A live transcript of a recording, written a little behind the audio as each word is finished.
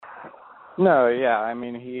No, yeah, I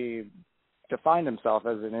mean, he defined himself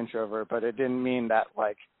as an introvert, but it didn't mean that,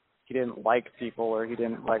 like, he didn't like people or he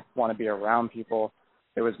didn't, like, want to be around people.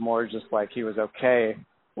 It was more just, like, he was okay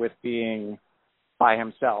with being by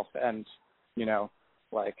himself and, you know,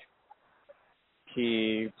 like,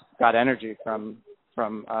 he got energy from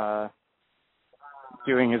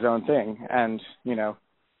doing his own thing, and, you know,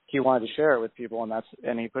 he wanted to share it with people,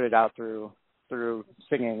 and he put it out through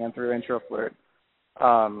singing and through Introflirt.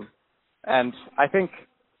 And I think,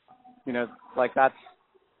 you know, like, that's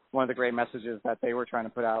one of the great messages that they were trying to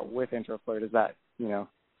put out with Introflirt, is that, you know,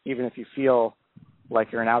 even if you feel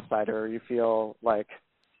like you're an outsider or you feel like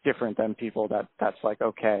different than people, that's like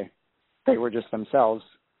okay. They were just themselves.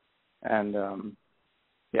 And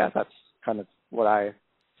yeah, that's kind of what I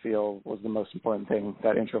feel was the most important thing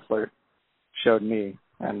that Introflirt showed me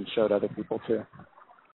and showed other people too.